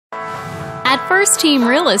At First Team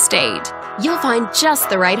Real Estate, you'll find just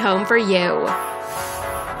the right home for you.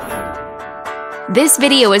 This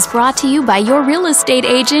video is brought to you by your real estate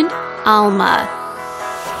agent, Alma.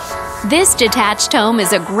 This detached home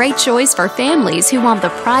is a great choice for families who want the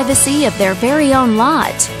privacy of their very own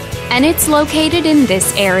lot, and it's located in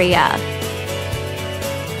this area.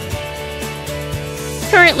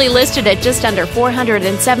 Currently listed at just under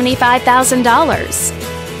 $475,000.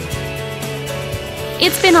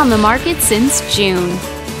 It's been on the market since June.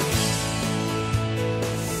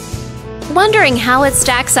 Wondering how it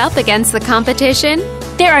stacks up against the competition?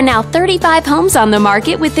 There are now 35 homes on the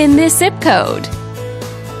market within this zip code.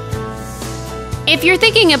 If you're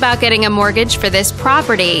thinking about getting a mortgage for this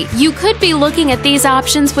property, you could be looking at these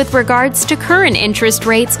options with regards to current interest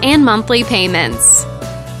rates and monthly payments.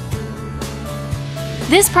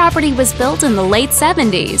 This property was built in the late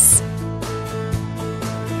 70s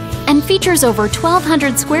and features over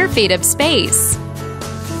 1,200 square feet of space,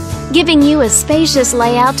 giving you a spacious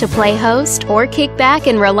layout to play host or kick back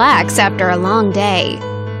and relax after a long day.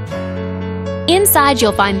 Inside,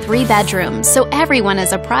 you'll find 3 bedrooms, so everyone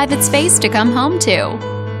has a private space to come home to,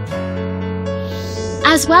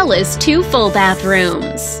 as well as 2 full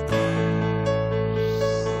bathrooms.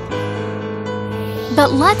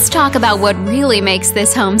 But let's talk about what really makes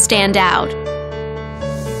this home stand out.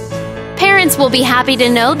 Parents will be happy to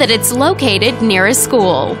know that it's located near a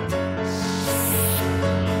school.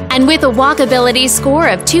 And with a walkability score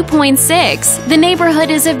of 2.6, the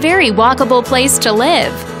neighborhood is a very walkable place to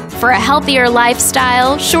live, for a healthier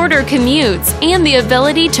lifestyle, shorter commutes, and the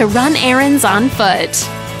ability to run errands on foot.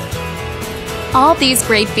 All these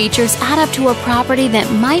great features add up to a property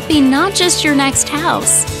that might be not just your next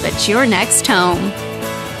house, but your next home.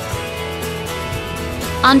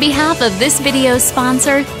 On behalf of this video's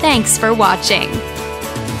sponsor, thanks for watching.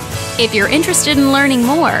 If you're interested in learning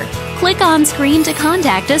more, click on screen to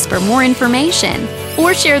contact us for more information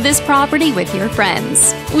or share this property with your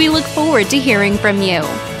friends. We look forward to hearing from you.